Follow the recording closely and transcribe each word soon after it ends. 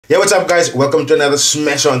Hey, what's up guys? Welcome to another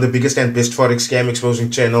smasher on the biggest and best forex scam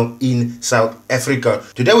exposing channel in South Africa.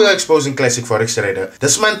 Today we are exposing Classicforextrader.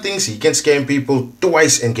 This man thinks he can scam people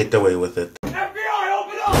twice and get away with it. FBI,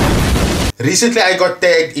 open up! Recently I got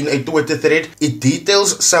tagged in a Twitter thread. It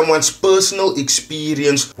details someone's personal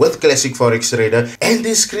experience with Classicforextrader and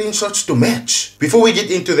their screenshots to match. Before we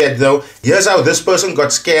get into that though, here's how this person got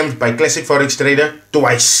scammed by Classicforextrader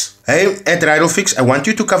twice. Hey, at RidleFix, I want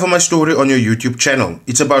you to cover my story on your YouTube channel.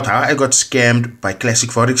 It's about how I got scammed by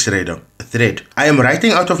Classicforextrader. Thread. I am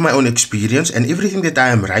writing out of my own experience and everything that I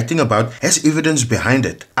am writing about has evidence behind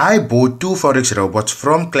it. I bought two forex robots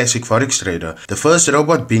from Classicforextrader. The first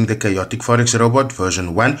robot being the Chaotic Forex Robot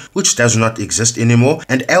version 1, which does not exist anymore,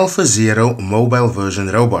 and Alpha Zero mobile version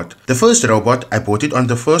robot. The first robot, I bought it on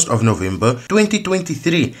the 1st of November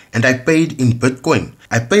 2023 and I paid in Bitcoin.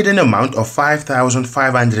 I paid an amount of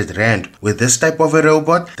 5,500 Rand. With this type of a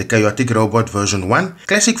robot, the Chaotic Robot version 1,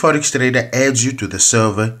 Classicforextrader adds you to the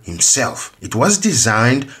server himself. It was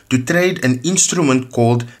designed to trade an instrument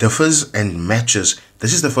called differs and matches.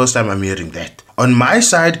 This is the first time I'm hearing that. On my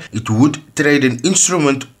side, it would trade an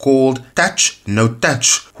instrument called touch, no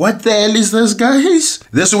touch. What the hell is this, guys?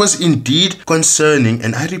 This was indeed concerning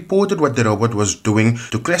and I reported what the robot was doing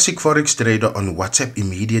to Classicforextrader on WhatsApp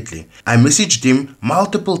immediately. I messaged him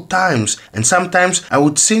multiple times and sometimes I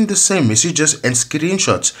would send the same messages and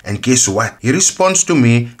screenshots, and guess what? He responds to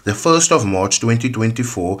me the 1st of March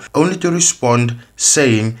 2024 only to respond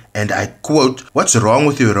saying, and I quote, "What's wrong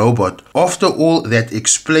with your robot?" After all that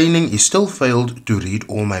explaining, he still failed to read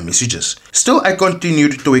all my messages. Still, I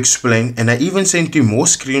continued to explain and I even sent him more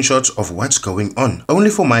screenshots of what's going on, only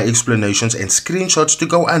for my explanations and screenshots to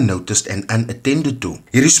go unnoticed and unattended to.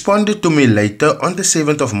 He responded to me later on the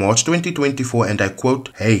 7th of March 2024 and I quote,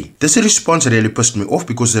 "Hey, this response really pissed me off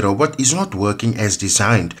because the robot is not working as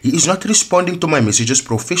designed. He is not responding to my messages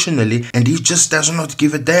professionally and he just does not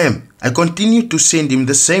give a damn." I continued to send him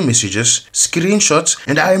the same messages, screenshots,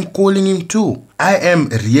 and I am calling him too. I am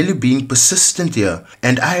really being persistent here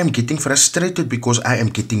and I am getting frustrated because I am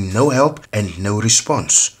getting no help and no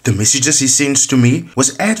response. The messages he sends to me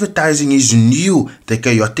was advertising his new, the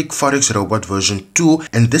Chaotic Forex Robot version 2,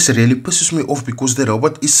 and this really pisses me off because the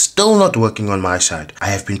robot is still not working on my side. I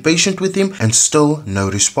have been patient with him and still no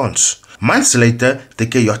response. Months later, the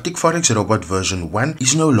Chaotic Forex Robot version 1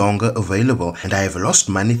 is no longer available and I have lost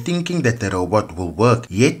money thinking that the robot will work,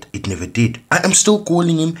 yet it never did. I am still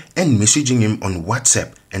calling him and messaging him on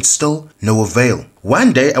WhatsApp and still no avail.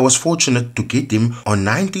 One day I was fortunate to get him on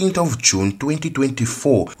 19th of June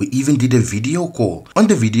 2024. We even did a video call. On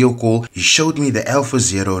the video call, he showed me the Alpha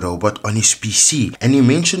Zero robot on his PC and he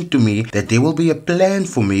mentioned to me that there will be a plan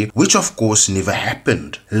for me, which of course never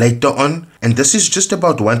happened. Later on, and this is just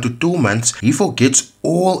about 1 to 2 months, he forgets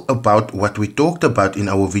all about what we talked about in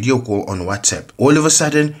our video call on WhatsApp. All of a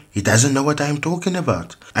sudden, he doesn't know what I am talking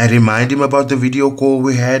about. I remind him about the video call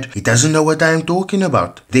we had. He doesn't know what I am talking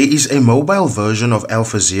about. There is a mobile version of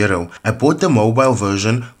Alpha Zero. I bought the mobile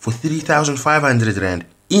version for 3,500 Rand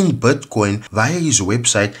in Bitcoin via his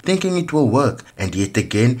website thinking it will work, and yet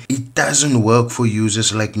again it doesn't work for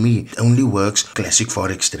users like me. It only works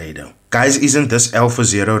Classicforextrader. Guys, isn't this Alpha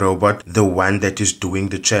Zero robot the one that is doing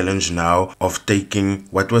the challenge now of taking,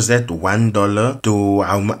 what was that, $1 to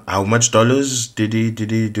how much dollars did he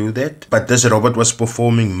do that? But this robot was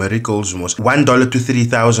performing miracles, most $1 to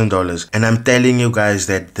 $3,000, and I'm telling you guys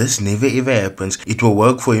that this never ever happens. It will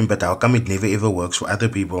work for him, but how come it never ever works for other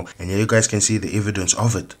people? And here you guys can see the evidence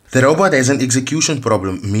of it. The robot has an execution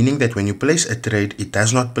problem, meaning that when you place a trade, it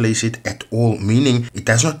does not place it at all, meaning it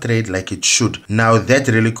does not trade like it should. Now that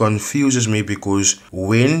really confuses me because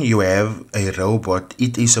when you have a robot,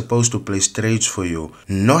 it is supposed to place trades for you,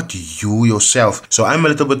 not you yourself. So I'm a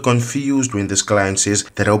little bit confused when this client says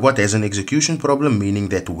the robot has an execution problem, meaning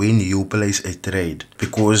that when you place a trade,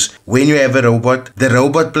 because when you have a robot, the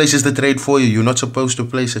robot places the trade for you. You're not supposed to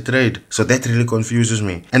place a trade. So that really confuses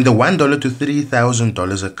me. And the $1 to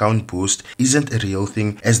 $3,000 account boost isn't a real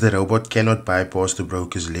thing, as the robot cannot bypass the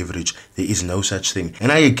broker's leverage. There is no such thing.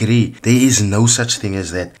 And I agree, there is no such thing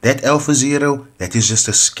as that. That Alpha Zero, that is just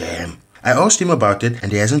a scam. I asked him about it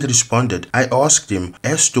and he hasn't responded. I asked him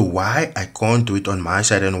as to why I can't do it on my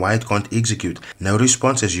side and why it can't execute. No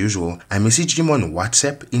response as usual. I messaged him on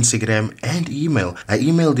WhatsApp, Instagram and email. I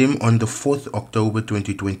emailed him on the 4th October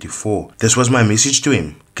 2024. This was my message to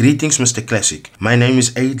him. Greetings, Mr. Classic. My name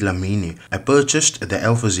is Aid Lamini. I purchased the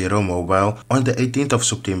Alpha Zero mobile on the 18th of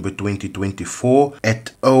September 2024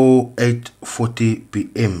 at 08:40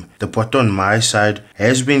 p.m. The bot on my side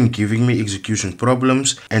has been giving me execution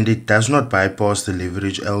problems and it does not bypass the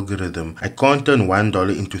leverage algorithm. I can't turn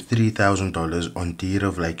 $1 into $3,000 on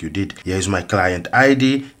DREV like you did. Here is my client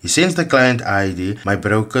ID. He sends the client ID. My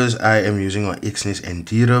brokers I am using are XNES and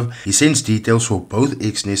DREV. He sends details for both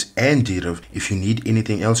XNES and DREV. If you need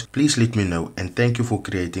anything else, please let me know, and thank you for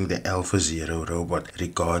creating the Alpha Zero robot.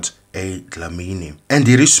 Regards, A. Lamini. And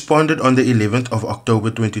he responded on the 11th of October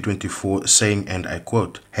 2024 saying, and I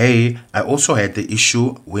quote, "Hey, I also had the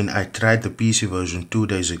issue when I tried the PC version 2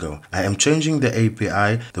 days ago. I am changing the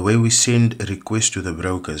API, the way we send requests to the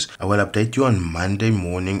brokers. I will update you on Monday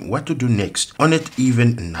morning what to do next. On it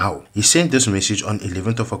even now." He sent this message on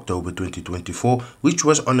 11th of October 2024, which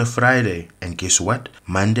was on a Friday. And guess what?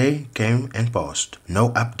 Monday came and passed.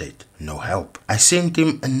 No update. No help. I sent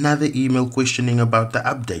him another email questioning about the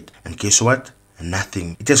update, and guess what?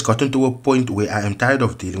 Nothing. It has gotten to a point where I am tired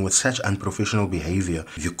of dealing with such unprofessional behavior.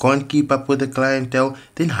 If you can't keep up with the clientele,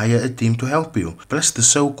 then hire a team to help you. Plus, the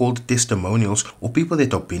so-called testimonials or people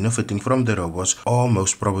that are benefiting from the robots are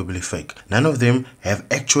most probably fake. None of them have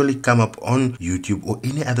actually come up on YouTube or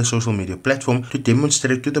any other social media platform to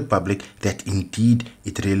demonstrate to the public that indeed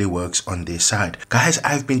it really works on their side. Guys,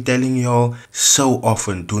 I've been telling y'all so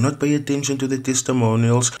often, do not pay attention to the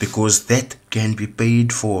testimonials because that can be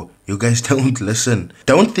paid for. You guys don't listen.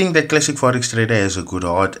 Don't think that Classicforextrader has a good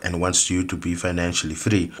heart and wants you to be financially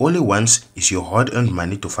free. All he wants is your hard-earned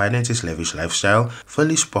money to finance his lavish lifestyle, fill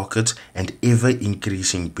his pockets, and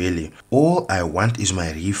ever-increasing belly. All I want is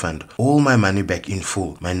my refund. All my money back in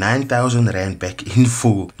full. My 9,000 Rand back in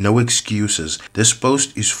full. No excuses. This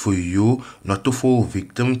post is for you not to fall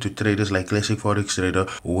victim to traders like Classicforextrader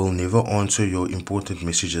who will never answer your important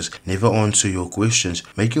messages, never answer your questions,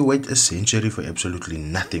 make you wait a century for absolutely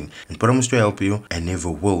nothing, and promise to help you and never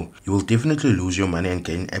will. You will definitely lose your money and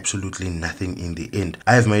gain absolutely nothing in the end.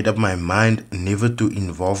 I have made up my mind never to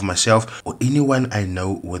involve myself or anyone I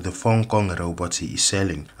know with the Hong Kong robots he is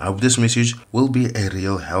selling. I hope this message will be a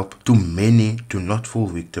real help to many to not fall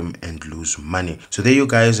victim and lose money. So there you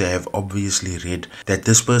guys have obviously read that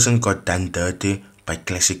this person got done dirty by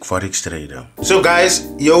Classicforextrader. So guys,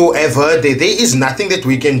 you have heard that there is nothing that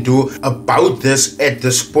we can do about this at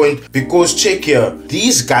this point, because check here,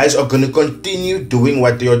 these guys are going to continue doing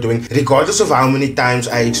what they are doing regardless of how many times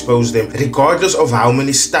I expose them, regardless of how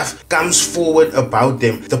many stuff comes forward about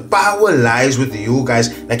them. The power lies with you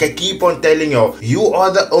guys. Like I keep on telling y'all, you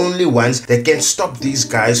are the only ones that can stop these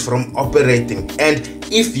guys from operating. And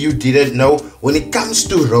if you didn't know, when it comes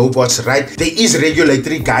to robots, right, there is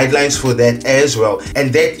regulatory guidelines for that as well.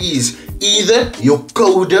 And that is either your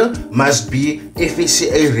coder must be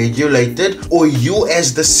FSCA regulated or you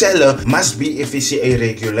as the seller must be FSCA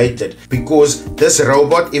regulated, because this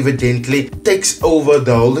robot evidently takes over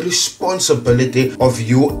the whole responsibility of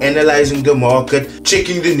you analyzing the market,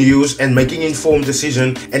 checking the news and making informed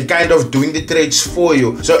decision and kind of doing the trades for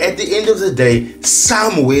you. So at the end of the day,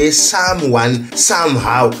 somewhere, someone,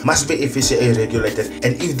 somehow must be FSCA regulated.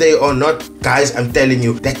 And if they are not, guys, I'm telling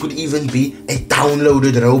you, that could even be a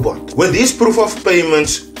downloaded robot. With this proof of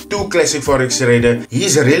payments to Classicforextrader,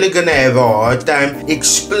 he's really gonna have a hard time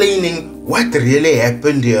explaining what really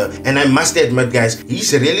happened here. And I must admit, guys,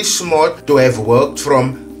 he's really smart to have worked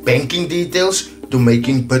from banking details to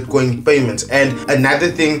making Bitcoin payments. And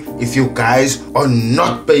another thing, if you guys are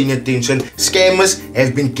not paying attention, scammers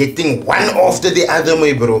have been getting one after the other,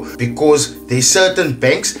 my bro, because there's certain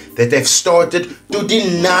banks that have started to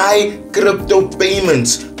deny crypto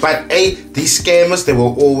payments. But hey, these scammers, they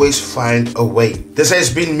will always find a way. This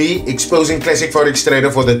has been me exposing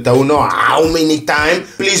Classicforextrader for the don't know how many time.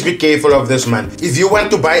 Please be careful of this man. If you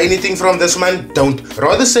want to buy anything from this man, don't.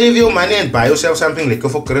 Rather save your money and buy yourself something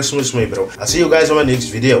lekker for Christmas, my bro. I'll see you guys on my next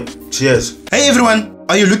video. Cheers. Hey everyone.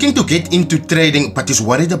 Are you looking to get into trading but is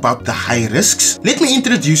worried about the high risks? Let me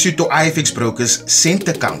introduce you to IFX Broker's Cent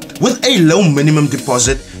account. With a low minimum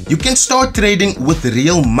deposit, you can start trading with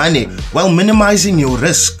real money while minimizing your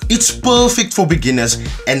risk. It's perfect for beginners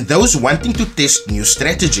and those wanting to test new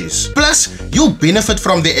strategies. Plus, you'll benefit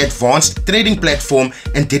from the advanced trading platform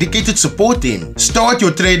and dedicated support team. Start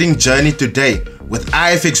your trading journey today with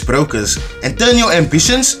IFX Brokers and turn your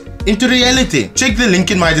ambitions into reality. Check the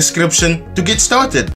link in my description to get started.